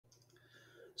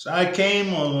So I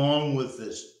came along with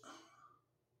this.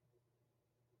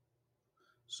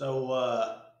 So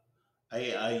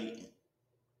I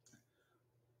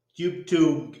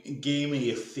YouTube gave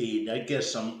me a feed. I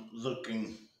guess I'm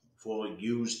looking for a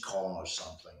used car or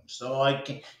something. So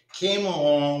came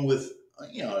along with,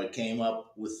 I came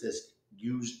up with this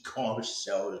used car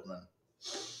salesman.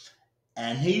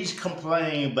 And he's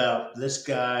complaining about this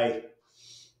guy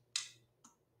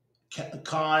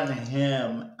conning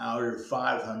him out of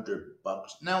 500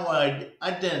 bucks. Now, I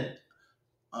didn't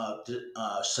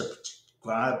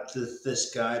subscribe to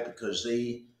this guy because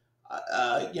these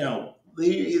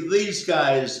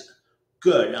guys,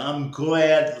 good. I'm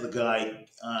glad the guy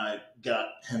got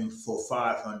him for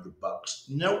 500 bucks.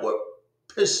 You know what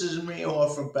pisses me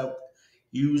off about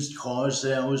used car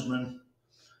salesmen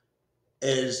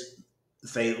is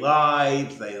they lie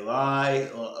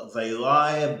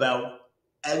about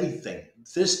everything.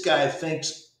 This guy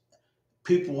thinks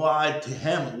people lied to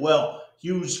him. Well,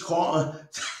 used car,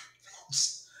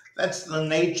 that's the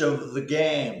nature of the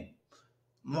game.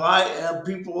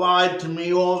 People lie to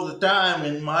me all the time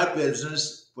in my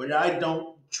business, but I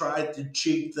don't try to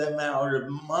cheat them out of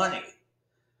money.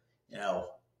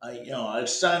 I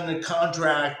signed the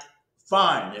contract.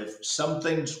 Fine. If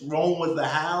something's wrong with the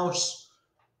house,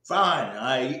 fine.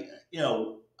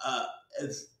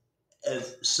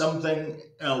 If something,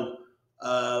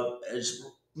 is,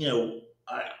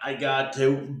 I got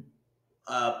to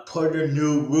put a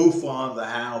new roof on the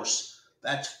house.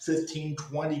 That's $15,000,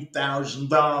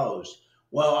 $20,000.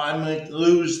 Well, I might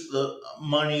lose the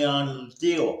money on the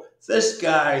deal. This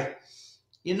guy,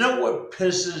 you know what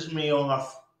pisses me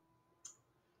off?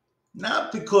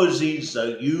 Not because he's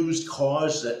a used car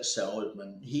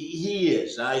salesman. He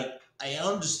is. I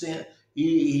understand.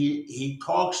 He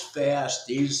talks fast.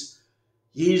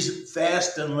 He's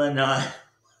faster than I.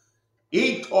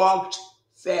 He talks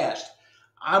fast.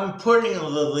 I'm putting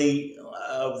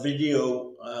the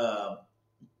video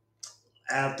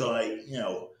after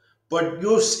but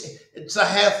you'll see. It's a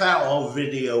half-hour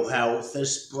video how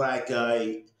this black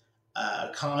guy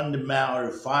conned him out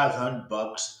of 500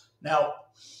 bucks. Now,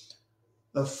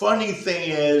 the funny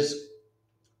thing is,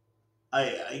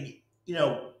 I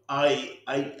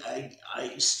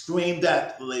streamed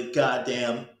at the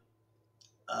goddamn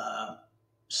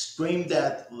streamed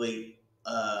at the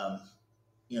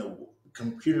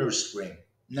computer screen.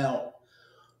 Now,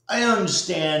 I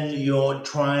understand you're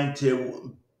trying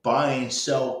to buy and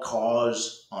sell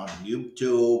cars on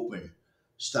YouTube and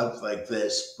stuff like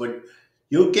this, but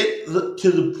you'll get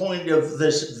to the point of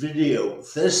this video.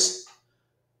 This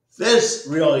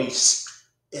really,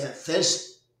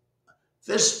 this,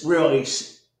 this really,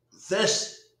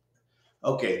 this,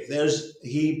 okay,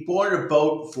 he bought a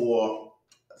boat for,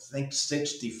 I think,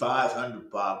 6,500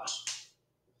 bucks.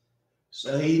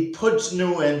 So he puts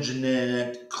new engine in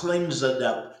it, cleans it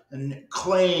up, and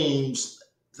claims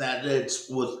that it's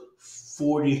worth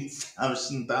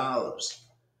 $40,000.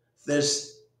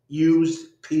 This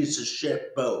used piece of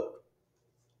shit boat.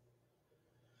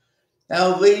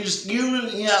 Now these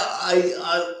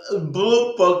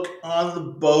blue book on the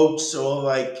boats are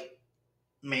like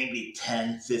maybe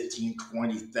 10, 15,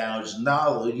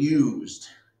 $20,000 used.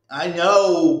 I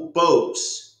know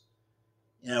boats.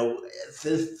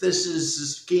 This is a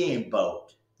skiing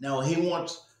boat. Now he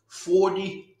wants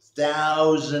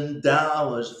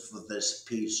 $40,000 for this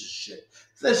piece of shit.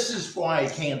 This is why I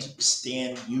can't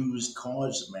stand used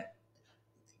cars, man.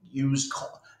 Used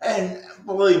car, and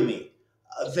believe me,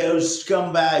 there's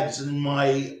scumbags in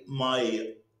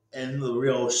the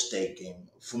real estate game.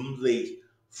 From the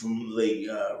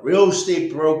real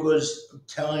estate brokers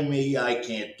telling me I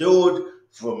can't do it.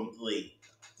 From the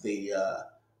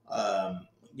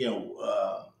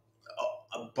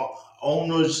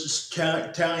owners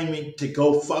telling me to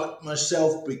go fuck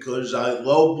myself because I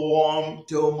lowball them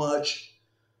too much.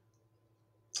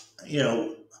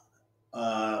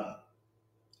 Uh,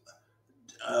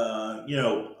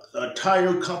 the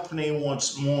title company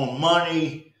wants more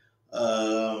money.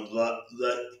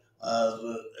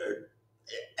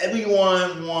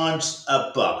 Everyone wants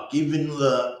a buck, even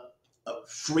the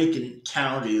freaking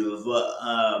county of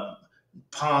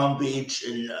Palm Beach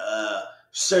and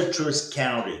Citrus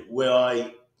County, where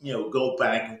I go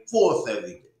back and forth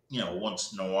every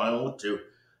once in a while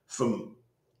from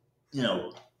you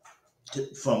know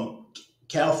from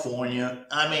California.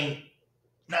 I mean,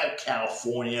 not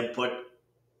California, but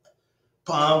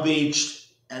Palm Beach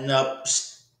and up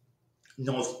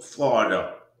North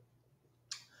Florida.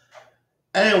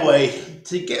 Anyway,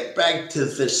 to get back to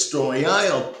this story,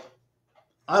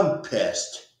 I'm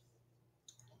pissed.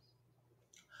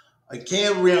 I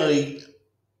can't really,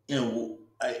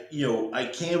 I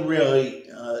can't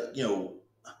really, I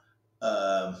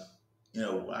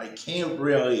can't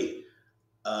really,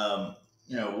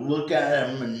 look at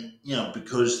him and,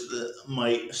 because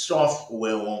my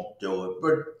software won't do it.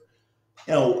 But,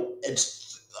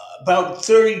 it's about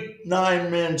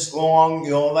 39 minutes long.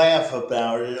 You'll laugh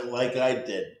about it like I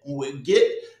did.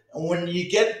 When you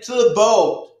get to the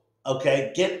boat,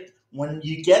 okay, when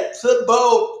you get to the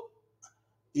boat,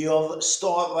 you'll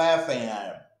start laughing at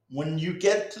him. When you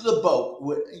get to the boat,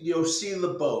 you'll see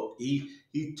the boat. He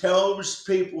tells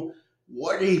people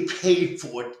what he paid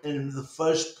for it in the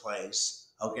first place.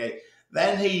 Okay,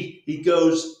 then he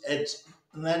goes.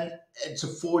 Then it's a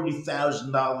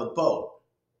 $40,000 boat.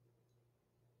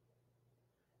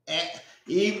 And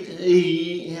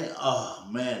oh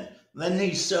man. Then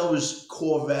he sells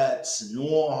Corvettes and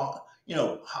all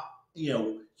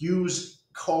used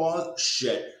car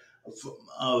shit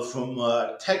from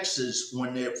Texas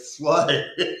when it flooded.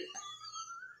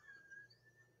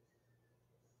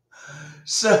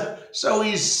 So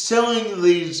he's selling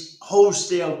these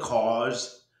wholesale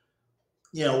cars.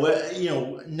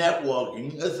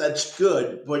 Networking. That's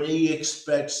good, but he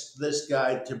expects this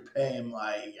guy to pay him.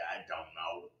 I don't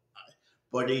know,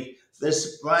 but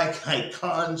this black guy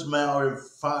cons him out of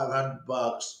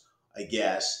 $500, I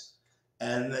guess,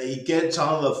 and he gets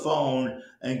on the phone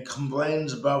and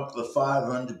complains about the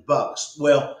 $500.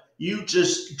 Well, you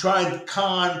just tried to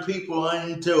con people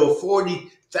into a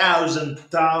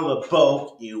 $40,000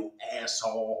 boat, you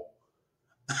asshole.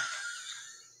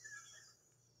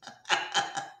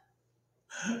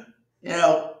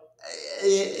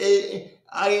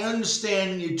 I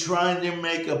understand you're trying to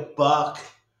make a buck,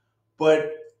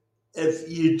 but if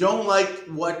you don't like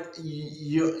what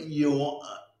you're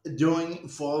doing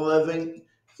for a living,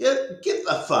 get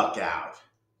the fuck out.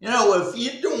 If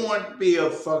you don't want to be a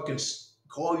fucking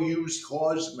used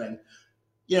carsman,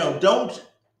 don't,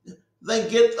 then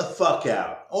get the fuck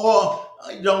out. Or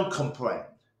don't complain.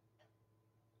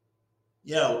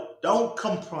 Don't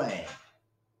complain.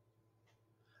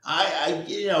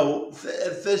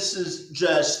 If this is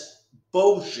just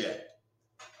bullshit,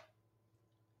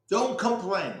 don't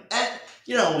complain. And,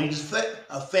 he's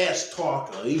a fast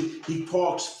talker. He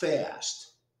talks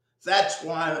fast. That's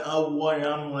what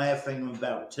I'm laughing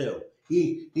about, too.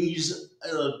 He's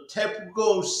a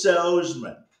typical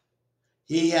salesman.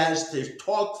 He has to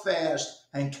talk fast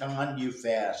and con you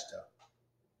faster.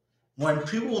 When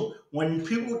people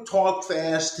talk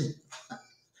fast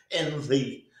in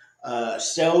the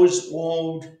sales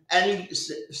world, any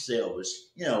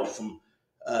sales, from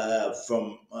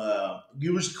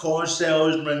used car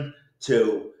salesman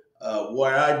to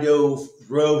what I do,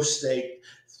 real estate.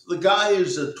 The guy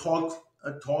is a talk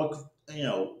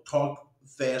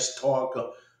fast talker.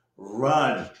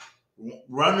 Run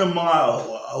a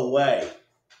mile away.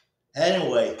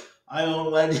 Anyway, I will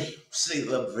let you see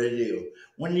the video.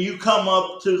 When you come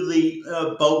up to the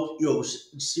boat, you'll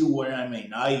see what I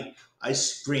mean. I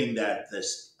screamed at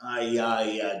this.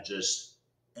 I just,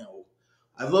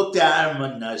 I looked at him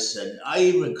and I said, I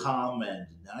even commented.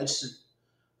 I said,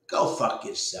 go fuck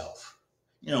yourself.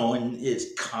 In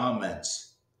his comments.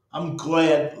 I'm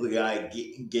glad the guy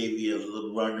gave you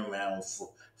the runaround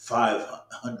for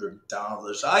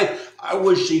 $500. I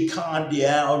wish he conned you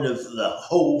out of the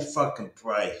whole fucking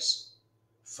price.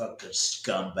 Fucking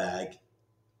scumbag.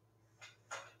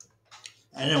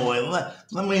 Anyway,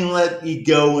 let me let you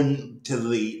go into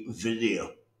the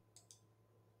video.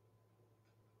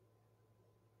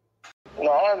 No,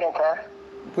 I don't have no car.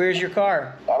 Where's your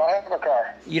car? I don't have a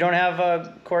car. You don't have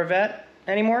a Corvette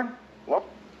anymore? Nope.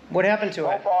 What happened to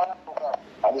it?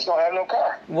 I just don't have no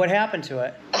car. What happened to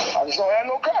it? I just don't have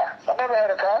no car. I never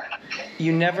had a car.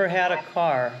 You never had a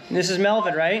car. This is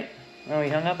Melvin, right? Oh, he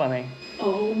hung up on me.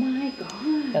 Oh my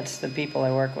God. That's the people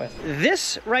I work with.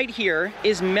 This right here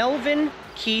is Melvin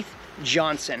Keith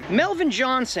Johnson. Melvin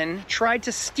Johnson tried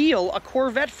to steal a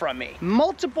Corvette from me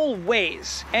multiple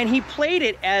ways, and he played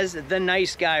it as the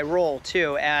nice guy role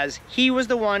too, as he was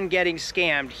the one getting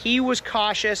scammed. He was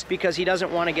cautious because he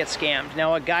doesn't want to get scammed.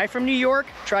 Now, a guy from New York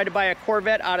tried to buy a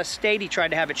Corvette out of state. He tried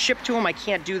to have it shipped to him. I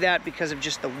can't do that because of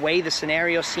just the way the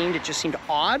scenario seemed. It just seemed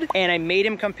odd, and I made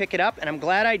him come pick it up, and I'm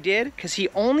glad I did because he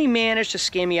only managed to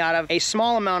scam me out of a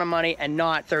small amount of money and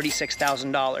not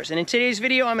 $36,000. And in today's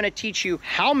video, I'm going to teach you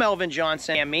how Melvin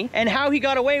Johnson scammed me and how he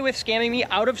got away with scamming me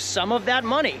out of some of that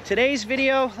money. Today's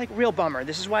video, like, real bummer.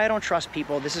 This is why I don't trust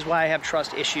people. This is why I have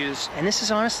trust issues. And this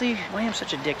is honestly why I'm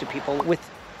such a dick to people with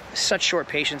such short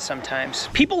patience sometimes.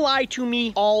 People lie to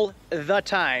me all the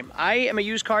time. I am a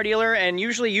used car dealer, and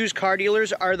usually used car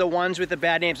dealers are the ones with the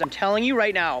bad names. I'm telling you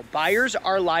right now, buyers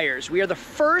are liars. We are the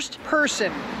first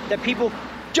person that people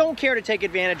don't care to take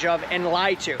advantage of and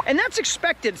lie to. And that's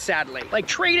expected, sadly. Like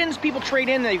trade-ins, people trade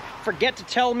in, they forget to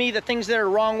tell me the things that are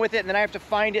wrong with it, and then I have to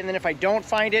find it, and then if I don't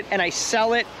find it and I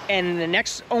sell it and the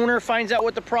next owner finds out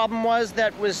what the problem was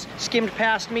that was skimmed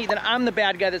past me, then I'm the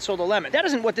bad guy that sold a lemon. That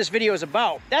isn't what this video is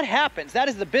about. That happens. That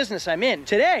is the business I'm in.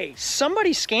 Today,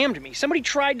 somebody scammed me. Somebody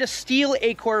tried to steal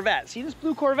a Corvette. See this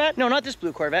blue Corvette? No, not this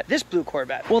blue Corvette. This blue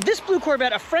Corvette. Well, this blue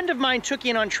Corvette, a friend of mine took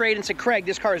in on trade and said, Craig,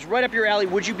 this car is right up your alley.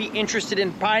 Would you be interested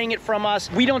in buying it from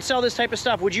us? We don't sell this type of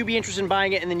stuff. Would you be interested in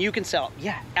buying it and then you can sell it?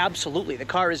 Yeah, absolutely. The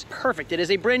car is perfect. It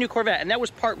is a brand new Corvette, and that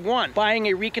was part one, buying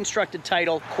a reconstructed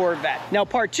title Corvette. Now,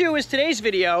 part two is today's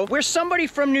video where somebody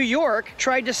from New York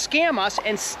tried to scam us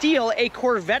and steal a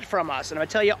Corvette from us. And I'm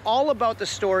gonna tell you all about the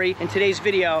story in today's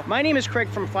video. My name is Craig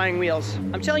from Flying Wheels.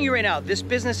 I'm telling you right now, this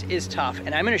business is tough,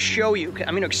 and I'm gonna show you,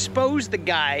 I'm gonna expose the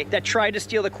guy that tried to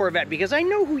steal the Corvette because I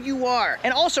know who you are.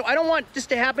 And also, I don't want this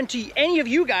to happen to any of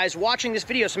you guys watching this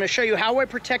video, so I'm gonna show you how I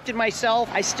protected myself.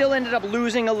 I still ended up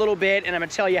losing a little bit, and I'm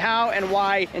gonna tell you how and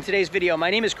why in today's video. My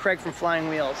name is Craig from Flying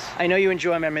Wheels. I know you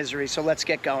enjoy my misery, so let's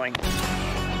get going.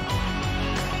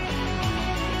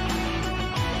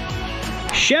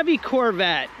 Chevy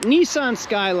Corvette, Nissan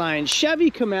Skyline,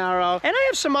 Chevy Camaro, and I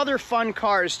have some other fun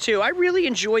cars too. I really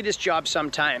enjoy this job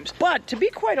sometimes. But to be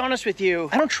quite honest with you,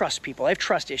 I don't trust people. I have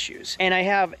trust issues. And I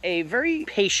have a very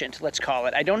patient, let's call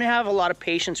it. I don't have a lot of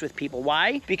patience with people.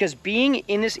 Why? Because being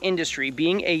in this industry,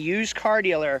 being a used car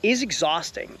dealer is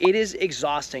exhausting. It is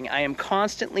exhausting. I am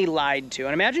constantly lied to.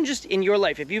 And imagine just in your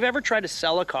life, if you've ever tried to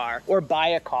sell a car or buy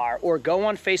a car or go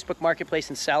on Facebook Marketplace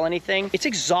and sell anything, it's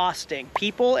exhausting.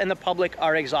 People and the public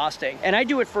are exhausting. And I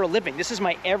do it for a living. This is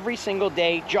my every single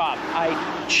day job.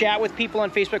 I chat with people on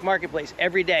Facebook Marketplace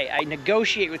every day. I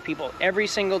negotiate with people every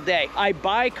single day. I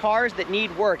buy cars that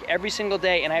need work every single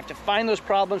day, and I have to find those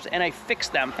problems and I fix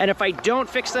them. And if I don't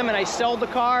fix them and I sell the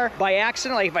car by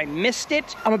accident, like if I missed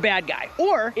it, I'm a bad guy.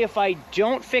 Or if I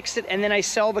don't fix it and then I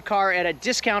sell the car at a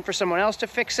discount for someone else to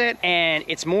fix it and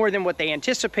it's more than what they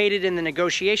anticipated in the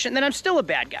negotiation, then I'm still a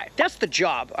bad guy. That's the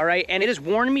job, all right? And it has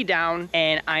worn me down,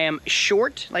 and I am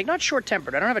short, like not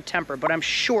short-tempered. I don't have a temper, but I'm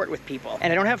short with people,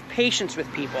 and I don't have patience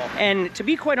with people. And to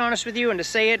be quite honest with you, and to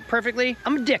say it perfectly,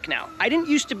 I'm a dick now. I didn't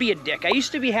used to be a dick. I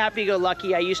used to be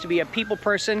happy-go-lucky. I used to be a people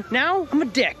person. Now, I'm a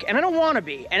dick, and I don't want to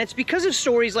be. And it's because of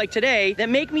stories like today that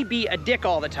make me be a dick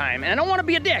all the time, and I don't want to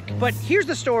be a dick. But here's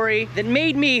the story that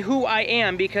made me who I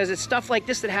am, because it's stuff like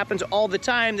this that happens all the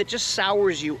time that just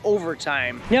sours you over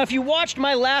time. Now, if you watched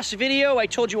my last video, I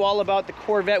told you all about the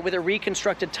Corvette with a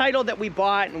reconstructed title that we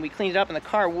bought, and we cleaned it up, and the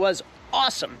car was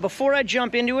awesome. Before I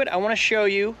jump into it, I want to show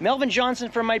you Melvin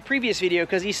Johnson from my previous video,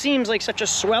 because he seems like such a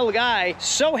swell guy.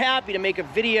 So happy to make a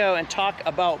video and talk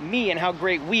about me and how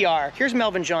great we are. Here's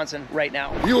Melvin Johnson right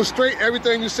now. You was straight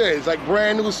everything you said. It's like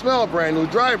brand new, smell brand new,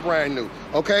 drive brand new,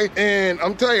 okay? And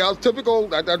I'm telling you, I was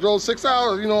typical. I drove 6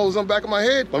 hours, you know, it was on the back of my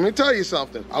head. Let me tell you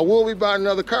something. I will be buying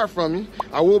another car from you.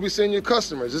 I will be sending you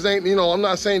customers. This ain't, you know, I'm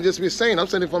not saying just to be saying, I'm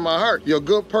saying it from my heart. You're a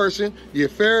good person, you're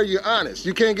fair, you're honest.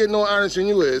 You can't get no honest than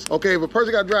you is, okay? If a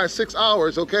person got to drive 6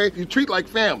 hours, okay, you treat like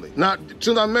family. Not,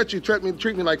 since I met you, treat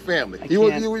me like family. You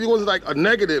wasn't like a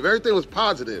negative. Everything was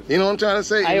positive. You know what I'm trying to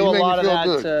say? I owe a lot of that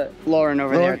to Lauren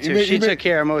over there too. She took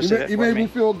care of most of it for me. You made me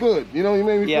feel good. You know, you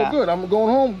made me feel good. I'm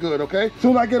going home good, okay?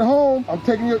 Soon as I get home, I'm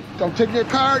taking your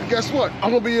card. Guess what?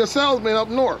 I'm gonna be your salesman up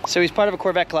north. So he's part of a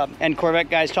Corvette club, and Corvette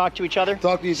guys talk to each other.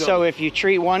 Talk to each other. So if you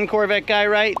treat one Corvette guy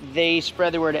right, they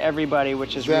spread the word to everybody,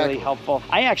 which is really helpful.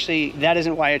 I actually, that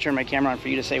isn't why I turned my camera on, for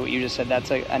you to say what you just said.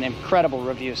 That's an incredible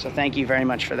review, so thank you very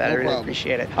much for that. I really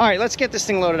appreciate it. All right, let's get this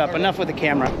thing loaded up. Enough with the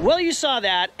camera. Well, you saw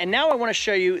that, and now I want to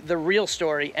show you the real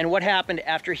story and what happened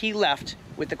after he left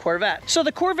with the Corvette. So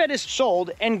the Corvette is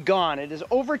sold and gone. It is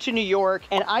over to New York,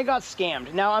 and I got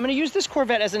scammed. Now, I'm gonna use this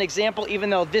Corvette as an example, even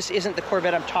though this isn't the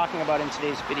Corvette I'm talking about in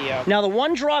today's video. Now, the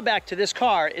one drawback to this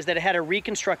car is that it had a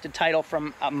reconstructed title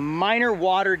from a minor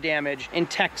water damage in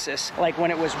Texas, like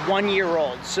when it was 1 year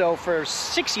old. So for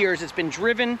 6 years, it's been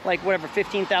driven like whatever,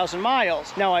 15,000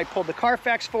 miles. Now, I pulled the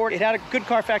Carfax for it. It had a good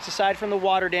Carfax aside from the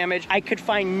water damage. I could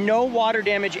find no water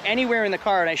damage anywhere in the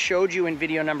car, and I showed you in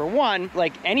video number 1,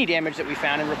 like any damage that we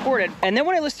found and reported. And then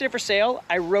when I listed it for sale,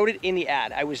 I wrote it in the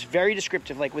ad. I was very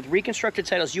descriptive. Like with reconstructed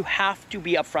titles, you have to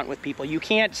be upfront with people. You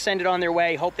can't send it on their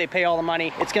way, hope they pay all the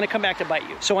money. It's gonna come back to bite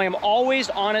you. So I am always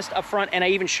honest upfront, and I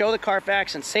even show the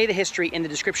Carfax and say the history in the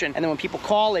description. And then when people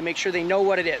call, they make sure they know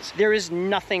what it is. There is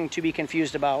nothing to be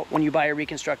confused about when you buy a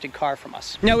reconstructed car from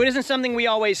us. Now, it isn't something we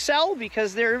always sell,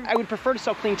 because I would prefer to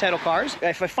sell clean title cars.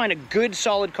 If I find a good,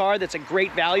 solid car that's a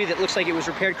great value, that looks like it was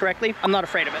repaired correctly, I'm not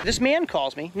afraid of it. This man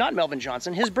calls me, not Melvin Johnson,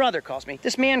 Johnson, his brother calls me.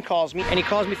 This man calls me, and he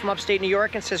calls me from upstate New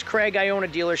York and says, Craig, I own a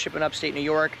dealership in upstate New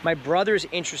York. My brother's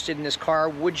interested in this car.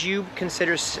 Would you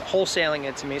consider wholesaling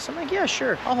it to me? So I'm like, yeah,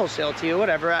 sure. I'll wholesale it to you,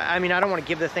 whatever. I mean, I don't want to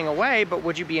give the thing away, but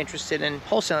would you be interested in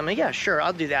wholesaling? I'm like, yeah, sure,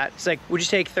 I'll do that. It's like, would you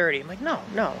take 30? I'm like, no,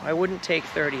 I wouldn't take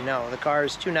 30, no. The car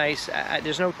is too nice.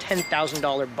 There's no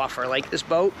 $10,000 buffer. Like this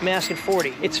boat, I'm asking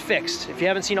 40. It's fixed. If you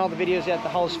haven't seen all the videos yet, the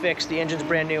hull's fixed, the engine's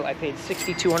brand new. I paid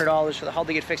 $6,200 for the hull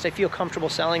to get fixed. I feel comfortable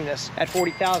selling this at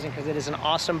 $40,000 because it is an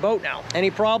awesome boat now.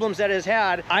 Any problems that it's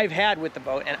had, I've had with the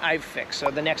boat and I've fixed. So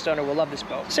the next owner will love this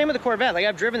boat. Same with the Corvette. Like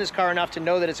I've driven this car enough to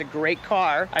know that it's a great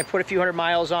car. I put a few hundred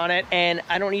miles on it and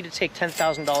I don't need to take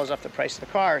 $10,000 off the price of the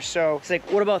car. So it's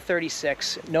like, what about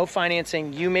 36? No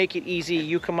financing. You make it easy.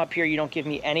 You come up here. You don't give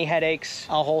me any headaches.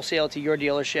 I'll wholesale it to your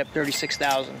dealership.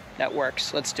 36,000. That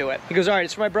works. Let's do it. He goes, all right,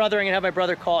 it's for my brother. I'm gonna have my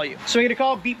brother call you. So I'm gonna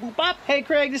call, beep, boop, bop. Hey,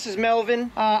 Craig, this is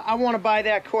Melvin. I want to buy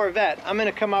that Corvette. I'm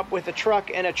gonna come up with a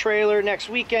truck and a trailer next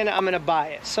weekend. I'm gonna buy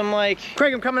it. So I'm like,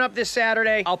 Craig, I'm coming up this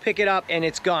Saturday. I'll pick it up and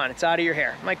it's gone. It's out of your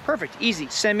hair. I'm like, perfect, easy.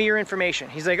 Send me your information.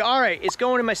 He's like, all right, it's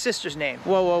going to my sister's name.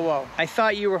 Whoa, whoa, whoa. I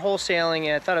thought you were wholesaling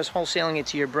it. I thought I was wholesaling it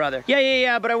to your brother.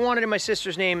 Yeah, but I wanted it in my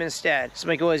sister's name instead. So I'm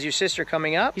like, well, is your sister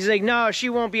coming up? He's like, no, she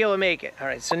won't be able to make it. All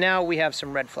right, so now we have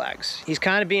some red flags. He's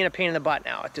kind of being a pain in the butt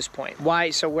now at this point. Why?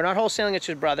 So we're not wholesaling it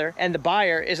to his brother and the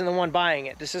buyer isn't the one buying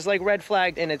it. This is like red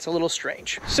flag and it's a little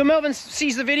strange. So Melvin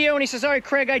sees the video and he says, all right,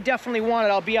 Craig, I definitely want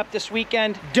it. I'll be up this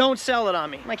weekend. Don't sell it on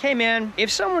me. I'm like, hey man,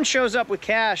 if someone shows up with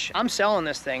cash, I'm selling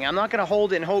this thing. I'm not gonna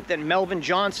hold it and hope that Melvin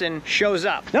Johnson shows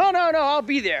up. No, I'll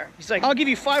be there. He's like, I'll give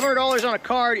you $500 on a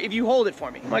card if you hold it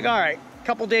for me. I'm like, all right.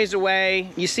 Couple days away.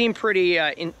 You seem pretty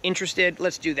interested.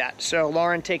 Let's do that. So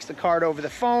Lauren takes the card over the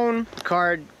phone. The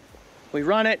card, we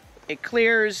run it. It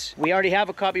clears. We already have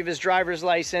a copy of his driver's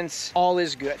license. All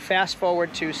is good. Fast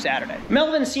forward to Saturday.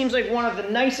 Melvin seems like one of the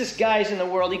nicest guys in the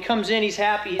world. He comes in, he's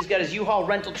happy. He's got his U-Haul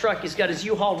rental truck. He's got his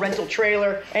U-Haul rental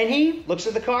trailer. And he looks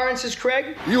at the car and says,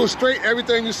 Craig, You were straight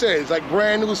everything you said. It's like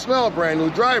brand new, smell brand new,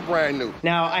 drive brand new.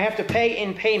 now I have to pay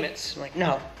in payments. I'm like,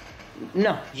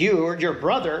 no, you or your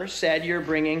brother said you're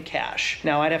bringing cash.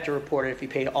 Now I'd have to report it if he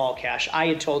paid all cash. I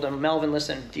had told him, Melvin,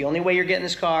 listen, the only way you're getting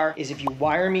this car is if you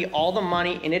wire me all the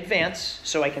money in advance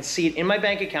so I can see it in my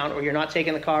bank account, or you're not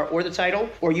taking the car or the title,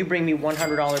 or you bring me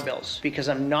 $100 bills, because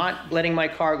I'm not letting my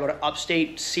car go to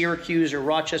upstate Syracuse or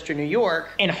Rochester, New York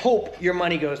and hope your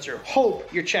money goes through.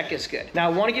 Hope your check is good. Now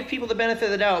I want to give people the benefit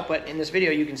of the doubt, but in this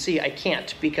video you can see I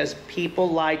can't, because people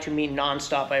lie to me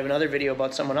nonstop. I have another video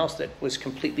about someone else that was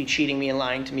completely cheating me and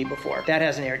lying to me before. That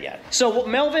hasn't aired yet. So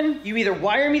Melvin, you either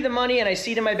wire me the money and I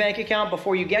see it in my bank account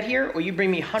before you get here, or you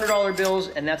bring me $100 bills,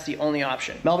 and that's the only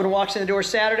option. Melvin walks in the door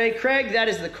Saturday. Craig, that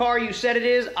is the car you said it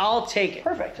is. I'll take it.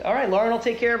 Perfect. All right, Lauren will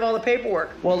take care of all the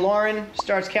paperwork. Well, Lauren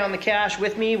starts counting the cash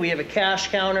with me. We have a cash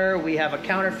counter. We have a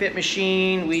counterfeit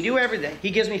machine. We do everything.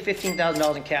 He gives me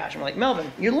 $15,000 in cash. I'm like,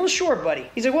 Melvin, you're a little short, buddy.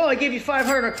 He's like, well, I gave you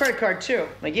 $500 on a credit card too.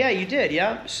 I'm like, yeah, you did,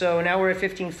 yeah. So now we're at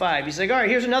 $15,500. He's like, all right,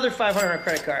 here's another $500 on a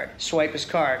credit card. Swipe his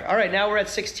card. All right, now we're at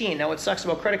 $16,000. Now what sucks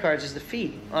about credit cards is the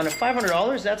fee. On a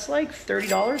 $500, that's like $30,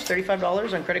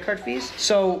 $35 on credit card fees.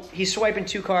 So he's swiping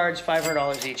two cards,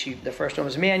 $500 each. The first one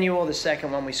was manual, the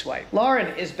second one we swipe. Lauren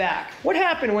is back. What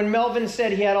happened when Melvin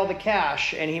said he had all the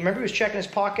cash and he was checking his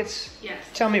pockets? Yes.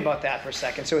 Tell me about that for a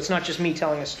second, so it's not just me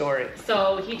telling a story.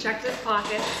 So he checked his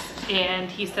pockets and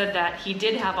he said that he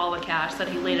did have all the cash, that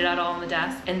he laid it out all on the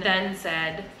desk, and then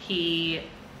said he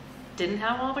didn't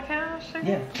have all the cash, I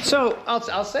guess? Yeah. So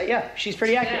I'll say, yeah, she's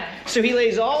pretty accurate. Yeah. So he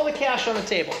lays all the cash on the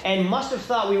table and must have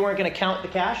thought we weren't going to count the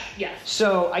cash. Yes.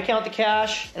 So I count the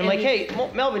cash and I'm like, hey,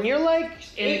 Melvin, you're like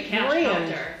in the cash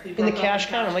counter. In the cash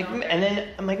counter. I'm like, and then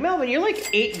I'm like, Melvin, you're like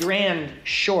 $8,000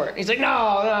 short. He's like,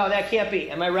 no, that can't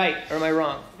be. Am I right or am I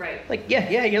wrong? Right. Like,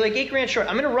 yeah, you're like $8,000 short.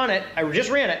 I'm gonna run it. I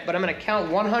just ran it, but I'm gonna count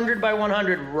 100 by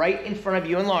 100 right in front of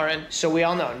you and Lauren, so we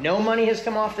all know no money has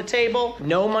come off the table,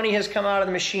 no money has come out of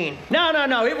the machine.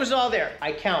 No, it was all there.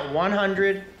 I count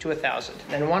 100 to 1,000,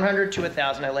 then 100 to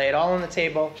 1,000. I lay it all on the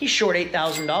table. He's short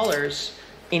 $8,000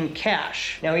 in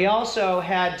cash. Now he also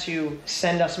had to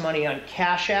send us money on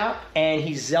Cash App, and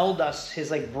he Zelled us,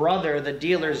 his brother, the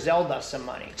dealer, Zelled us some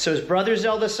money. So his brother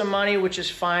Zelled us some money, which is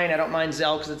fine. I don't mind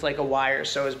Zelle because it's like a wire.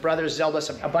 So his brother Zelled us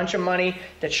a bunch of money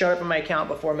that showed up in my account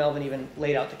before Melvin even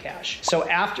laid out the cash. So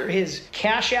after his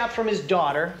Cash App from his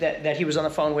daughter that he was on the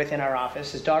phone with in our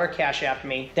office, his daughter Cash Apped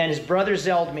me, then his brother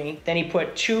Zelled me, then he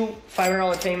put two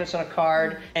 $500 payments on a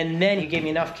card, and then he gave me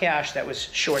enough cash that was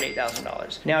short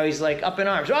 $8,000. Now he's like up in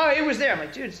arms. arms. Oh, it was there. I'm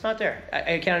like, dude, it's not there.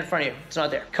 I counted in front of you. It's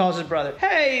not there. Calls his brother.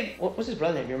 Hey, what was his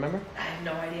brother name? Do you remember? I have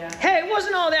no idea. Hey,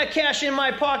 wasn't all that cash in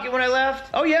my pocket when I left?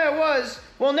 Oh yeah, it was.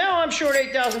 Well, now I'm short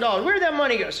 $8,000. Where'd that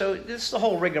money go? So this is the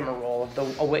whole rigmarole of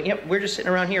the wait. Yep, we're just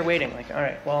sitting around here waiting. Like, all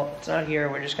right, well, it's not here.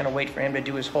 We're just gonna wait for him to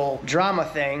do his whole drama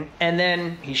thing, and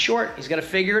then he's short. He's got to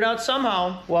figure it out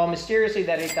somehow. Well, mysteriously,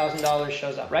 that $8,000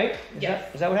 shows up, right?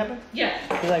 Is that what happened? Yeah.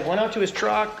 He like went out to his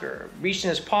truck or reached in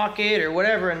his pocket or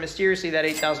whatever, and mysteriously that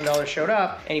 $8,000 showed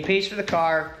up, and he pays for the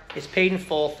car. It's paid in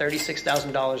full,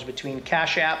 $36,000 between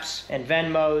Cash Apps and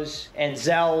Venmos and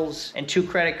Zells and 2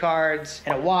 credit cards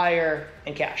and a wire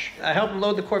and cash. I helped him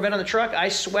load the Corvette on the truck. I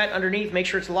sweat underneath, make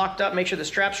sure it's locked up, make sure the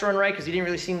straps run right, because he didn't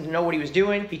really seem to know what he was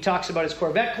doing. He talks about his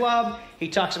Corvette Club. He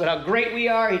talks about how great we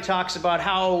are. He talks about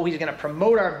how he's gonna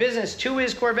promote our business to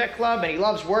his Corvette Club, and he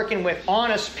loves working with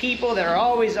honest people that are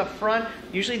always up front.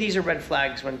 Usually these are red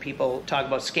flags when people talk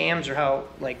about scams or how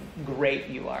like great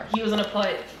you are. He was gonna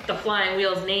put the Flying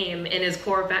Wheels name in his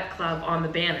Corvette Club on the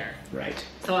banner. Right.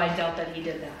 So I doubt that he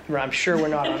did that. Well, I'm sure we're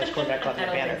not on his Corvette Club I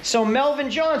don't banner. think So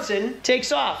Melvin Johnson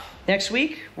takes off. Next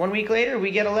week, 1 week later,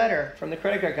 we get a letter from the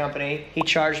credit card company. He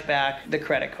charged back the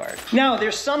credit card. Now,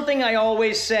 there's something I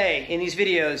always say in these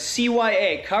videos,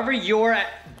 CYA, cover your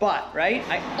butt, right?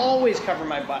 I always cover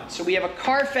my butt. So we have a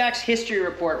Carfax history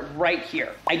report right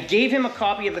here. I gave him a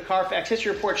copy of the Carfax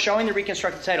history report showing the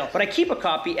reconstructed title, but I keep a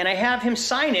copy and I have him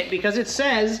sign it because it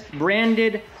says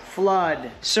branded flood.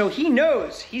 So he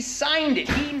knows, he signed it,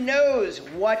 he knows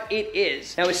what it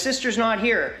is. Now his sister's not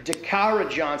here. Dakara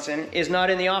Johnson is not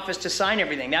in the office to sign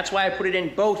everything. That's why I put it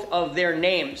in both of their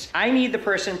names. I need the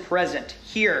person present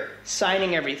here,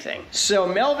 signing everything. So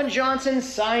Melvin Johnson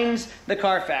signs the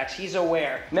Carfax, he's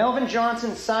aware. Melvin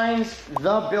Johnson signs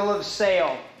the bill of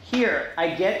sale. Here, I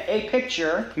get a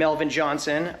picture, Melvin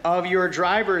Johnson, of your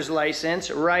driver's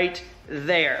license right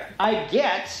there. I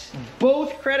get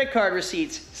both credit card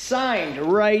receipts signed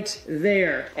right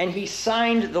there. And he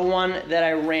signed the one that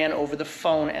I ran over the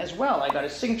phone as well. I got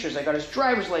his signatures, I got his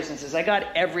driver's licenses, I got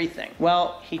everything.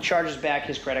 Well, he charges back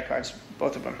his credit cards,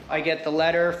 both of them. I get the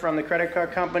letter from the credit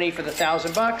card company for the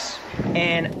 $1,000,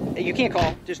 and you can't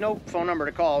call. There's no phone number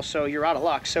to call, so you're out of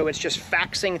luck. So it's just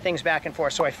faxing things back and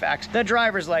forth. So I fax the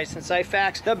driver's license, I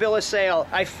fax the bill of sale,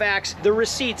 I fax the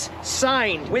receipts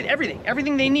signed with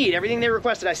everything they need, everything they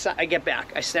requested, I get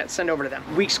back. I send over to them.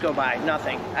 Weeks go by,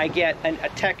 nothing. I get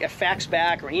a fax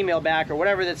back or an email back or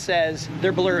whatever that says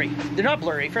they're blurry. They're not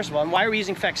blurry, first of all, and why are we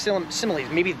using facsimiles?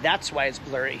 Maybe that's why it's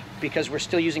blurry, because we're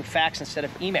still using fax instead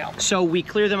of email. So we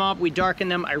clear them up, we darken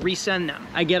them, I resend them.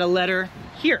 I get a letter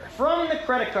here from the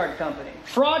credit card company.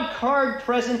 Fraud card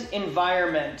present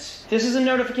environment. This is a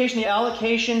notification. The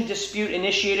allocation dispute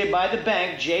initiated by the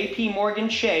bank, JP Morgan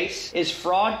Chase, is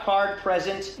fraud card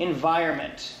present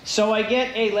environment. So I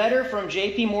get a letter from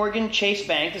JP Morgan Chase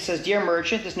Bank that says, Dear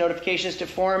merchant, this notification is to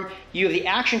inform you of the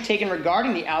action taken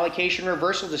regarding the allocation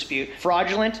reversal dispute.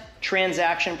 Fraudulent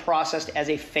transaction processed as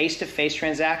a face-to-face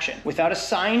transaction. Without a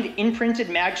signed, imprinted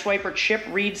mag swipe or chip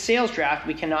read sales draft,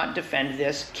 we cannot defend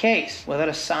this case. Without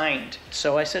a signed.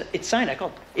 So I said, it's signed. I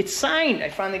called. It's signed. I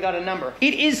finally got a number.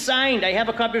 It is signed. I have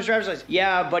a copy of his driver's license.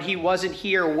 Yeah, but he wasn't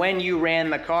here when you ran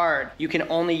the card. You can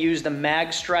only use the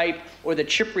mag stripe or the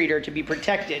chip reader to be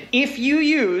protected. If you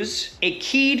use a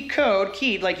keyed code,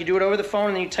 like you do it over the phone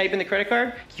and then you type in the credit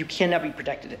card, you cannot be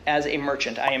protected as a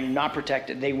merchant. I am not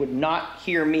protected. They would not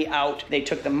hear me out. They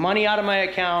took the money out of my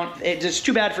account. It's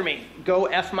too bad for me. Go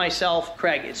F myself,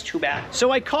 Craig. It's too bad.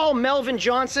 So I call Melvin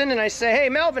Johnson and I say, hey,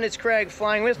 Melvin, it's Craig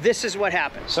Flying Wheels. This is what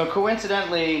happened. So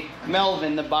coincidentally,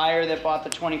 Melvin, the buyer that bought the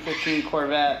 2015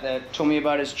 Corvette that told me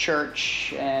about his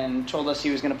church and told us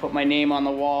he was going to put my name on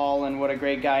the wall and what a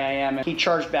great guy I am, and he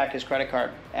charged back his credit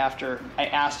card after I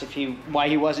asked why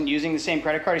he wasn't using the same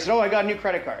credit card. He said, oh, I got a new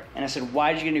credit card. And I said,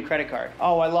 why did you get a new credit card?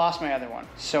 Oh, I lost my other one.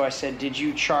 So I said, did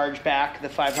you charge back the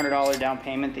 $500 down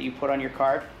payment that you put on your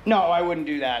card? No, I wouldn't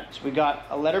do that. So we got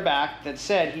a letter back that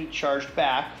said he charged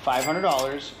back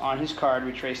 $500 on his card.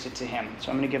 We traced it to him.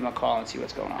 So I'm going to give him a call and see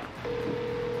what's going on.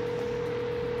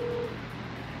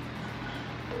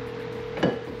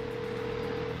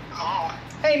 Hello?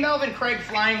 Hey, Melvin, Craig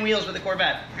Flying Wheels with the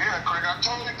Corvette. Yeah, Craig, I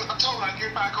told him I'd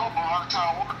get back home on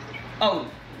time working. Oh,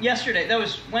 yesterday. That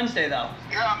was Wednesday, though.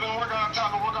 Yeah, I've been working on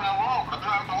time, working on the road. I'm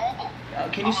driving to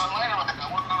Oakland. Can you...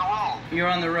 I'm working on the road. You're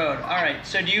on the road. All right.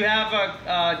 So do you have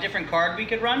a different card we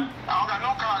could run? I don't got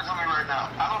no cards on me right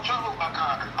now. I don't travel with my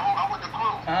card. I'm with the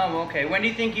crew. Oh, okay. When do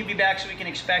you think you'd be back so we can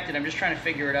expect it? I'm just trying to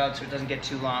figure it out so it doesn't get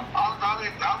too long. It's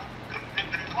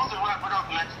supposed to wrap it up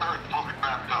next Thursday. It's supposed to be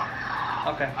wrapped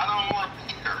up. Okay. I don't want to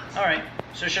be here. All right.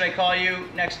 So should I call you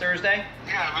next Thursday?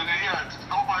 Yeah, just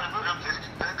go by the video.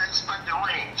 expecting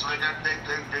rain, so they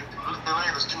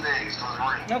delayed us 2 days because of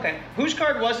rain. Okay. Whose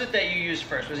card was it that you used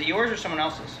first? Was it yours or someone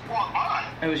else's? Well,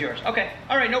 mine. It was yours. Okay.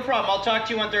 All right, no problem. I'll talk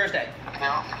to you on Thursday.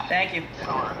 Yeah. Thank you.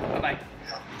 All right. Bye-bye.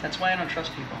 Yeah. That's why I don't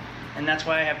trust people. And that's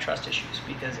why I have trust issues,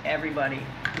 because everybody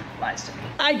lies to me.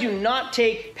 I do not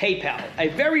take PayPal. I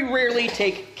very rarely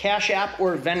take Cash App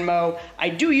or Venmo. I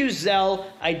do use Zelle.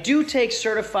 I do take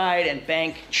certified and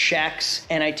bank checks,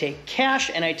 and I take cash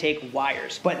and I take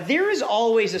wires. But there is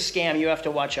always a scam you have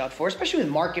to watch out for, especially with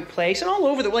Marketplace and all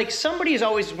over like somebody is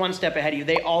always one step ahead of you.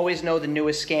 They always know the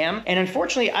newest scam. And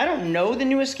unfortunately, I don't know the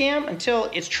newest scam until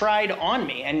it's tried on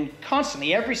me, and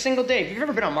constantly, every single day. If you've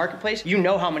ever been on Marketplace, you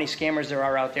know how many scammers there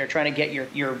are out there trying to get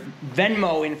your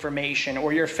Venmo information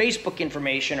or your Facebook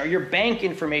information or your bank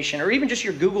information or even just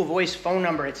your Google Voice phone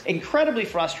number. It's incredibly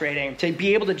frustrating to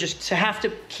be able to have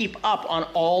to keep up on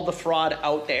all the fraud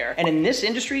out there. And in this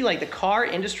industry, like the car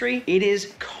industry, it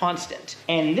is constant.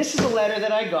 And this is a letter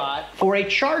that I got for a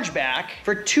chargeback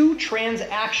for 2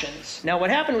 transactions. Now what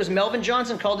happened was Melvin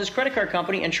Johnson called his credit card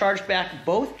company and charged back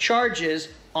both charges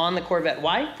on the Corvette.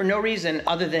 Why? For no reason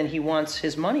other than he wants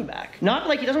his money back. Not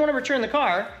like he doesn't want to return the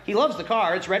car. He loves the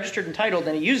car. It's registered and titled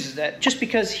and he uses it just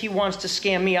because he wants to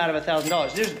scam me out of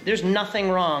 $1,000. There's nothing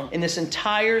wrong in this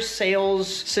entire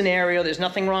sales scenario. There's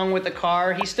nothing wrong with the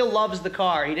car. He still loves the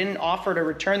car. He didn't offer to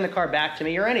return the car back to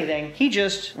me or anything. He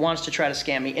just wants to try to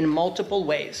scam me in multiple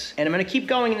ways. And I'm going to keep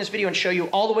going in this video and show you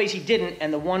all the ways he didn't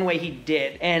and the one way he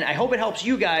did. And I hope it helps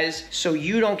you guys so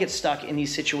you don't get stuck in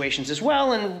these situations as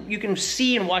well, and you can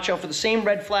see and watch out for the same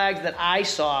red flags that I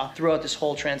saw throughout this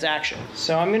whole transaction.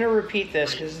 So I'm gonna repeat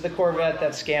this. This is the Corvette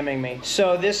that's scamming me.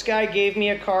 So this guy gave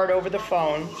me a card over the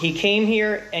phone. He came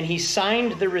here and he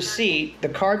signed the receipt. The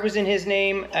card was in his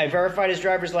name. I verified his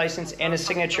driver's license and his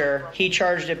signature. He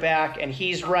charged it back, and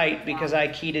he's right because I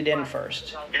keyed it in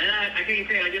first. I couldn't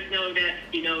say. I just know that,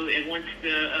 it wants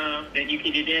that you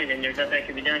keyed it in, and there's nothing that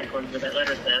can be done according to what that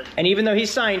letter says. And even though he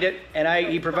signed it, and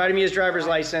he provided me his driver's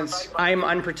license, I'm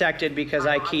unprotected because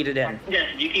I keyed it in. Yes,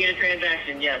 you key in a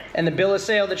transaction, yes. And the bill of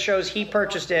sale that shows he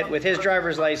purchased it with his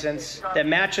driver's license that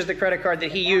matches the credit card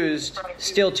that he used,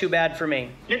 still too bad for me.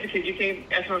 Listen, you can't,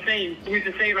 that's what I'm saying. Here's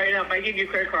to say right now, if I give you a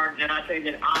credit card and I say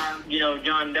that I'm,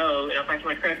 John Doe, and if I see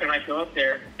my credit card and I show up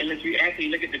there, unless you actually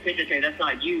look at the picture and say that's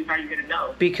not you, how are you going to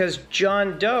know? Because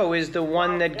John Doe is the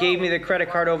one that gave me the credit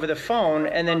card over the phone,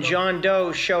 and then John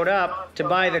Doe showed up to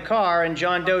buy the car, and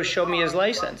John Doe showed me his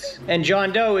license. And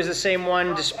John Doe is the same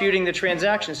one disputing the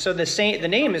transaction, so the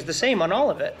name is the same on all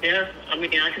of it. Yeah, I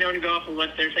mean, I can only go off of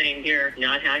what they're saying here.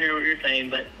 I hear what you're saying,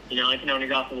 but, I can only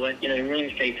go off of what,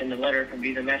 really states in the letter from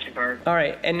Visa MasterCard. All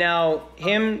right, and now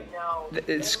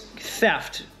it's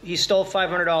theft. He stole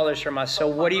 $500 from us, so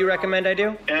what do you recommend I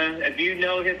do? If you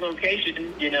know his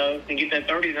location, and get the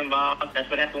authorities involved. That's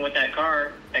what happened with that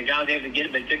car. That guy was able to get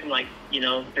it, but it took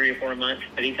him 3 or 4 months.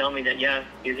 But he told me that,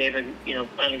 he was able to,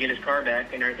 finally get his car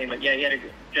back and everything. But, he had to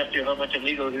jump through a whole bunch of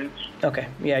legal hoops. Okay,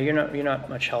 yeah, you're not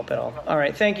much help at all. All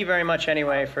right, thank you very much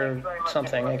anyway for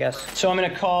something, I guess. So I'm going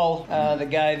to call the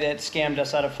guy that scammed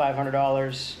us out of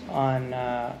 $500 on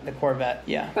the Corvette.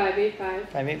 Yeah. 585.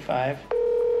 585.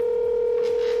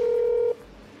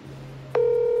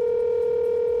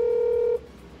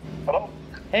 Hello?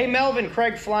 Hey, Melvin,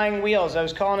 Craig Flying Wheels. I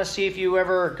was calling to see if you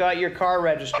ever got your car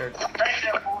registered. I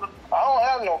don't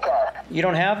have no car. You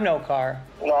don't have no car?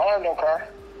 No, I don't have no car.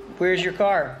 Where's your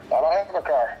car? I don't have a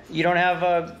car. You don't have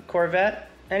a Corvette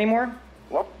anymore?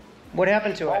 Nope. What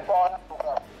happened to it?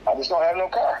 I just don't have no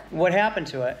car. What happened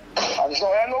to it? I just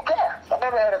don't have no car. I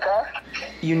never had a car.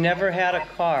 You never had a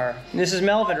car. This is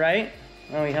Melvin, right?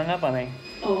 Oh, he hung up on me.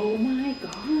 Oh my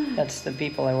God. That's the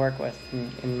people I work with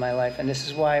in my life, and this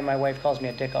is why my wife calls me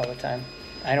a dick all the time.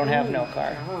 I don't have no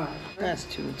car. God. That's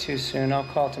too soon. I'll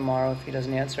call tomorrow if he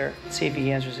doesn't answer. See if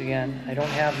he answers again. I don't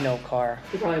have no car.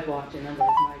 He probably blocked your number, is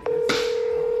my guess.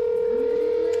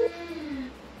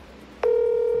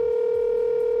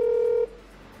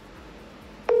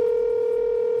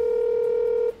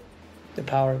 The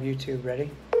power of YouTube. Ready?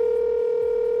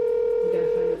 We gotta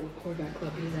find out what Corvette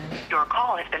Club he's at. Your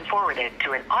call has been forwarded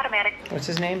to an automatic... What's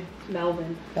his name?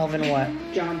 Melvin Melvin what?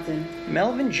 Johnson.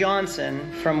 Melvin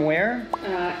Johnson. From where?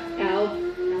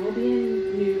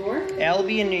 Albion, New York.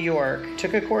 Albion, New York.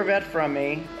 Took a Corvette from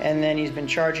me, and then he's been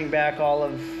charging back all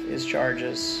of his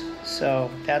charges. So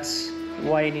that's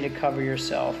why you need to cover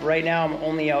yourself. Right now I'm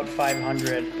only out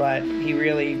 500, but he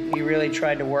really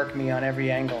tried to work me on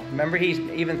every angle. Remember, he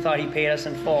even thought he paid us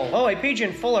in full. Oh, I paid you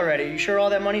in full already. You sure all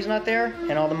that money's not there?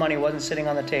 And all the money wasn't sitting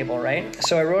on the table, right?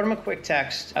 So I wrote him a quick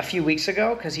text a few weeks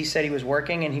ago because he said he was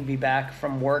working and he'd be back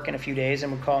from work in a few days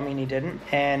and would call me, and he didn't.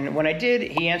 And when I did,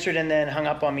 he answered and then hung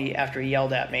up on me after he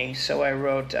yelled at me. So I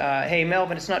wrote, hey,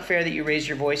 Melvin, it's not fair that you raised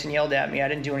your voice and yelled at me. I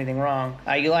didn't do anything wrong.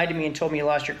 You lied to me and told me you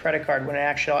lost your credit card when in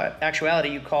actuality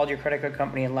you called your credit card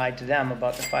company and lied to them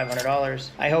about the $500.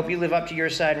 I hope you live up to your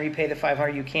side and repay the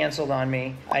 $500 you canceled on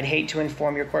me. I'd hate to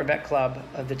inform your Corvette Club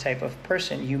of the type of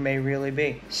person you may really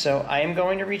be. So I am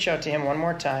going to reach out to him one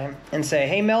more time and say,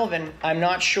 hey, Melvin, I'm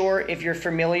not sure if you're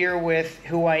familiar with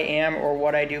who I am or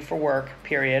what I do for work,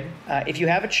 period. If you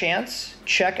have a chance,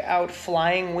 check out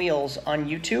Flying Wheels on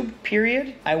YouTube,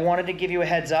 period. I wanted to give you a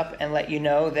heads up and let you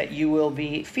know that you will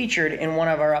be featured in one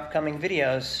of our upcoming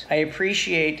videos. I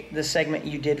appreciate the segment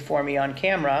you did for me on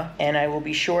camera, and I will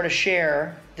be sure to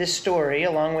share this story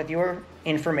along with your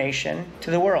information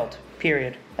to the world,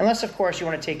 period. Unless, of course, you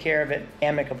want to take care of it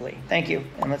amicably. Thank you.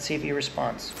 And let's see if he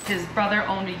responds. His brother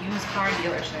owned a used car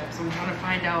dealership, so we want to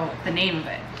find out the name of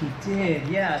it. He did,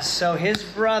 yes. So his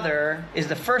brother is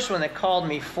the first one that called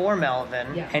me for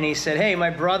Melvin. Yeah. And he said, hey, my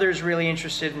brother's really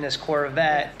interested in this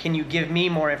Corvette. Can you give me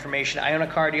more information? I own a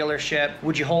car dealership.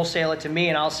 Would you wholesale it to me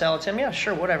and I'll sell it to him? Yeah,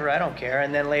 sure, whatever. I don't care.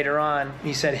 And then later on,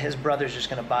 he said his brother's just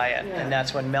going to buy it. Yeah. And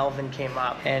that's when Melvin came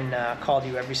up and called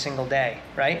you every single day,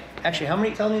 right? Actually,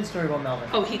 tell me the story about Melvin.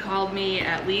 Oh, he called me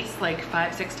at least like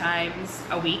 5-6 times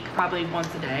a week, probably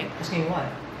once a day. Asking what?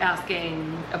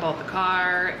 Asking about the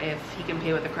car, if he can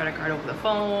pay with a credit card over the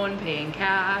phone, paying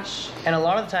cash. And a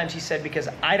lot of the times he said, because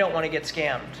I don't want to get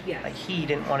scammed. Yes. Like he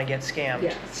didn't want to get scammed.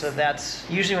 Yes. So that's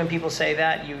usually when people say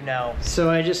that, you know.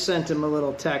 So I just sent him a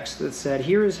little text that said,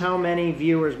 here is how many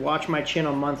viewers watch my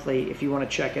channel monthly if you want to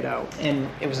check it out. And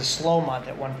it was a slow month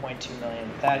at 1.2 million.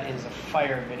 That is a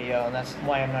fire video, and that's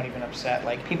why I'm not even upset.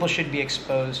 Like, people should be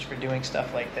exposed for doing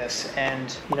stuff like this.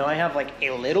 And, you know, I have like a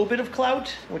little bit of clout,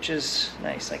 which is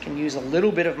nice. I can use a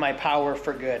little bit of my power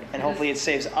for good, and hopefully it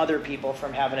saves other people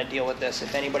from having to deal with this.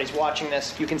 If anybody's watching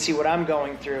this, you can see what I'm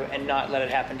going through and not let it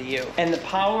happen to you. And the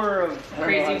power of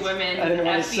Crazy women,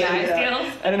 FBI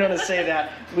skills. I didn't want to say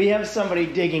that. We have somebody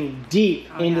digging deep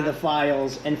into the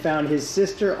files and found his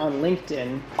sister on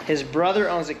LinkedIn. His brother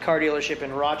owns a car dealership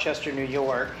in Rochester, New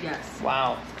York. Yes.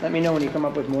 Wow. Let me know when you come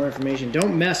up with more information.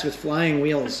 Don't mess with Flying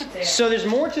Wheels. So there's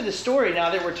more to the story now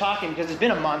that we're talking, because it's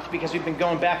been a month, because we've been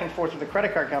going back and forth with the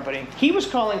credit card company. He was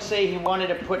calling, say he wanted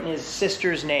to put in his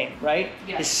sister's name, right?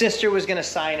 Yes. His sister was going to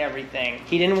sign everything.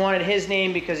 He didn't want it his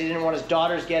name because he didn't want his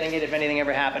daughters getting it if anything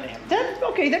ever happened to him.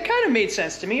 That kind of made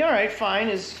sense to me. All right, fine.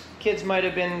 His kids might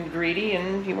have been greedy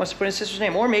and he wants to put his sister's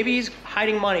name. Or maybe he's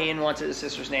hiding money and wants his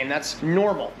sister's name. That's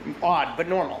normal. Odd, but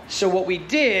normal. So what we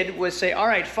did was say, all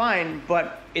right, fine,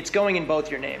 but it's going in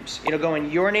both your names. It'll go in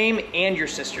your name and your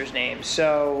sister's name.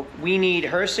 So we need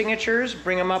her signatures.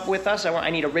 Bring them up with us. I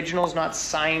need originals, not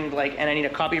signed, and I need a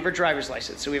copy of her driver's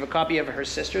license. So we have a copy of her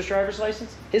sister's driver's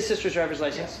license, his sister's driver's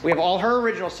license. Yes. We have all her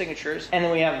original signatures, and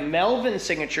then we have Melvin's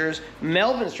signatures,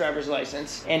 Melvin's driver's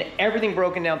license, and everything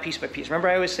broken down piece by piece. Remember,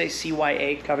 I always say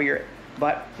CYA, cover your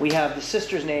butt. We have the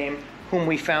sister's name, whom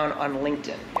we found on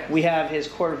LinkedIn. Yes. We have his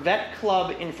Corvette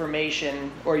Club information,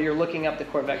 or you're looking up the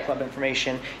Corvette Club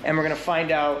information, and we're gonna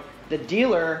find out the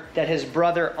dealer that his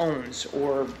brother owns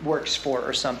or works for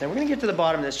or something. We're gonna get to the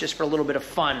bottom of this just for a little bit of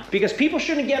fun, because people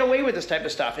shouldn't get away with this type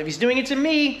of stuff. If he's doing it to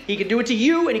me, he could do it to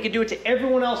you, and he could do it to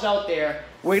everyone else out there.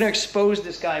 We're gonna expose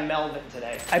this guy Melvin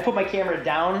today. I put my camera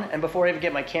down, and before I even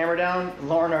get my camera down,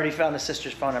 Lauren already found the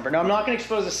sister's phone number. Now, I'm not gonna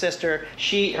expose the sister.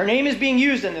 Her name is being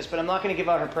used in this, but I'm not gonna give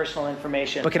out her personal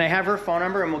information. But can I have her phone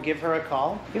number and we'll give her a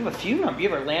call? You have a few numbers. You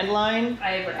have her landline,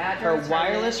 I have her address, her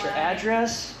wireless, her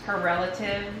address. her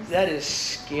relatives. That is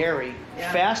scary.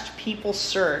 Yeah. Fast People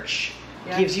Search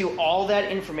Yeah. gives you all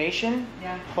that information.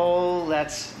 Yeah. Oh,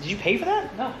 did you pay for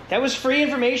that? No. That was free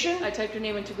information? I typed her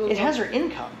name into Google. It has her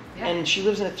income. Yeah. And she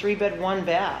lives in a 3-bed,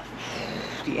 1-bath.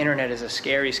 The internet is a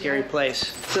scary, scary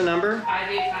place. What's the number?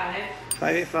 585.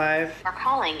 585. Our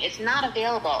calling is not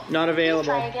available. Not available.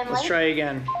 Try again Let's later. try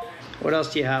again. What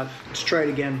else do you have? Let's try it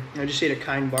again. I just ate a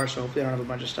Kind bar, so hopefully I don't have a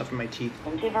bunch of stuff in my teeth.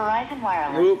 Into Verizon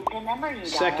Wireless. Oop. The number you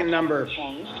Second dialed number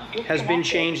has been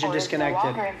changed and or is no disconnected.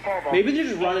 longer in service. Maybe they're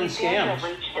just running If you feel you scams. have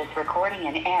reached this recording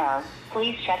in error,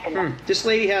 please check the number. This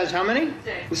lady has how many?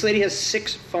 6. This lady has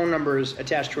 6 phone numbers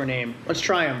attached to her name. Let's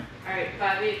try them. All right,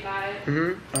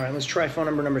 585. All right, let's try phone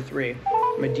number 3.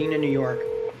 Medina, New York.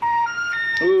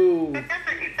 Ooh. The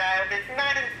number you dialed is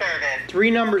not in service. 3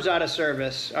 numbers out of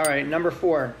service. All right, number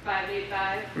 4.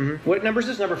 585. What number is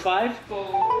this? Number 5?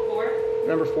 4.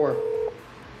 Number 4.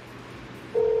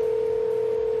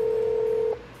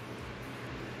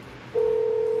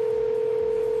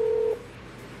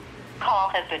 Call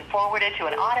has been forwarded to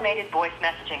an automated voice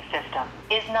messaging system.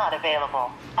 Is not available.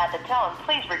 At the tone,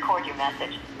 please record your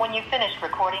message. When you've finished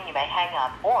recording, you may hang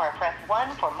up or press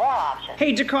 1 for more options.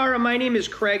 Hey Dakara, my name is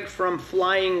Craig from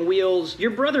Flying Wheels.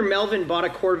 Your brother Melvin bought a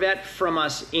Corvette from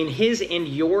us in his and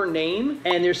your name,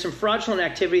 and there's some fraudulent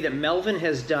activity that Melvin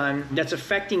has done that's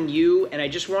affecting you, and I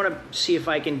just want to see if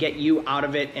I can get you out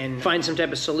of it and find some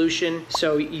type of solution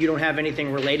so you don't have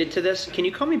anything related to this. Can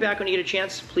you call me back when you get a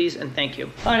chance, please, and thank you.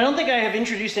 I don't think I have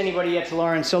introduced anybody yet to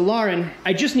Lauren. So Lauren,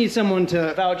 I just need someone to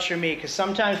vouch for me, because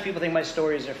sometimes people think my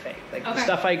stories are fake. Like the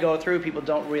stuff I go through, people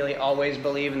don't really always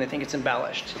believe, and they think it's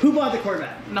embellished. Who bought the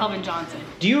Corvette? Melvin Johnson.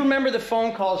 Do you remember the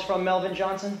phone calls from Melvin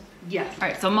Johnson? Yes. All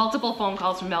right, so multiple phone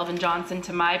calls from Melvin Johnson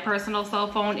to my personal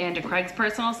cell phone and to Craig's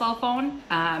personal cell phone.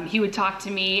 He would talk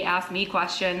to me, ask me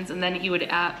questions, and then he would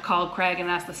call Craig and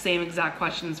ask the same exact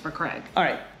questions for Craig. All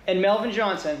right, and Melvin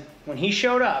Johnson, when he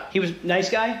showed up, he was a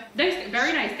nice guy? Nice,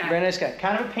 very nice guy. Very nice guy.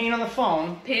 Kind of a pain on the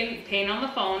phone. Pain on the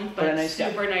phone, but a nice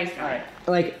super guy. nice guy. All right.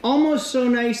 Like almost so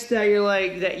nice that you're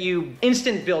like, that you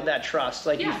instant build that trust.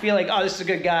 Like you feel like, oh, this is a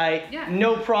good guy. Yeah.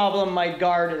 No problem, my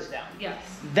guard is down. Yes.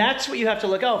 That's what you have to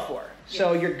look out for.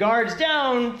 So your guard's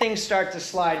down, things start to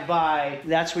slide by.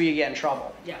 That's where you get in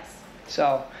trouble. Yes.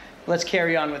 So let's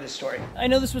carry on with this story. I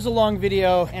know this was a long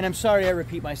video, and I'm sorry I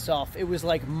repeat myself. It was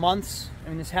like months. I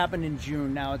mean, this happened in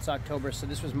June, now it's October, so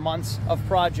this was months of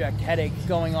project headache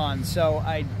going on. So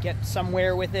I'd get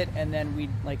somewhere with it, and then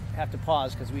we'd like have to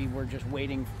pause because we were just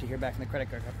waiting to hear back from the credit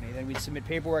card company. Then we'd submit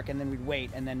paperwork, and then we'd wait,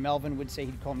 and then Melvin would say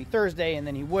he'd call me Thursday, and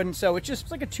then he wouldn't. So it's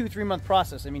just like a 2-3 month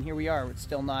process. I mean, here we are, it's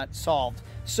still not solved.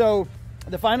 So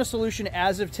the final solution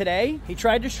as of today, he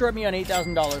tried to short me on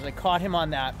 $8,000. I caught him on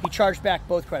that. He charged back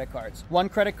both credit cards. One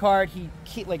credit card,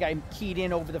 I keyed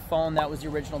in over the phone. That was the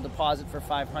original deposit for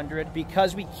 $500.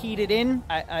 Because we keyed it in,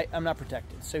 I'm not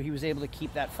protected. So he was able to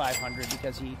keep that $500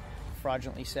 because he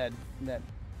fraudulently said that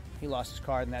he lost his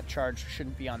card and that charge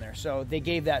shouldn't be on there. So they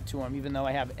gave that to him, even though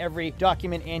I have every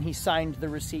document and he signed the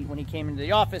receipt when he came into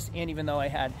the office, and even though I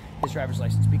had his driver's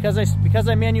license. Because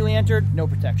I manually entered, no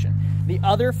protection. The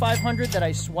other $500 that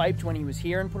I swiped when he was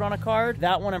here and put on a card,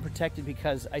 that one I'm protected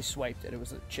because I swiped it. It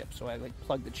was a chip, so I like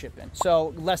plugged the chip in.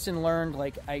 So lesson learned,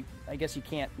 like I guess you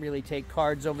can't really take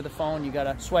cards over the phone. You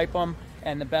gotta swipe them,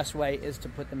 and the best way is to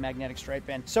put the magnetic stripe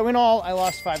in. So in all, I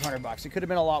lost $500. It could have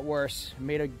been a lot worse.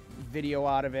 Made a video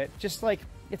out of it. Just like,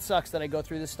 it sucks that I go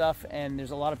through this stuff, and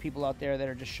there's a lot of people out there that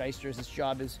are just shysters. This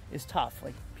job is tough.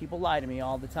 Like, people lie to me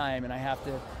all the time, and I have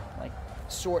to like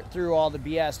sort through all the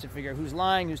BS to figure who's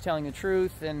lying, who's telling the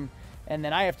truth, and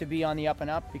then I have to be on the up and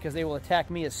up because they will attack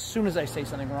me as soon as I say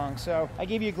something wrong. So I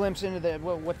gave you a glimpse into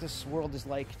what this world is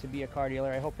like to be a car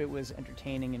dealer. I hope it was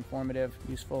entertaining, informative,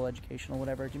 useful, educational,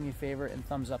 whatever. Do me a favor, and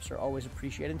thumbs ups are always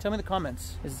appreciated. And tell me in the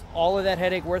comments, is all of that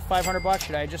headache worth $500?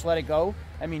 Should I just let it go?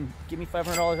 I mean, give me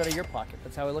 $500 out of your pocket.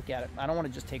 That's how I look at it. I don't want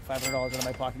to just take $500 out of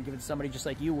my pocket and give it to somebody just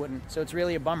like you wouldn't. So it's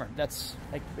really a bummer. That's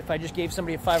like, if I just gave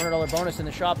somebody a $500 bonus in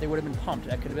the shop, they would have been pumped.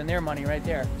 That could have been their money right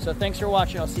there. So thanks for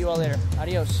watching. I'll see you all later.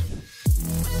 Adios.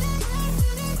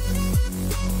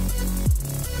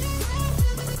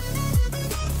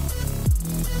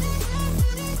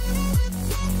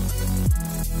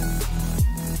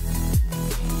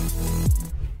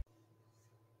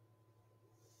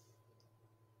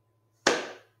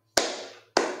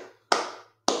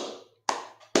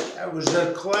 That was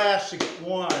a classic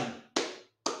one.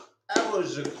 That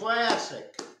was a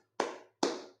classic.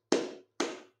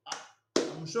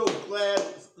 I'm so glad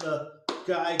the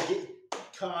guy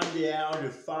calmed down to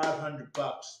 $500.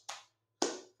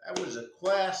 That was a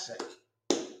classic.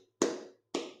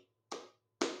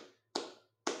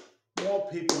 More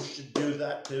people should do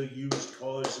that to used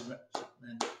cars.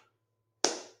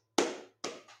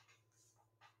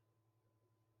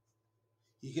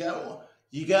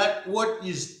 You got what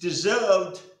you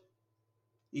deserved.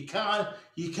 You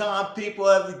can't people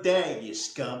every day, you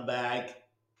scumbag.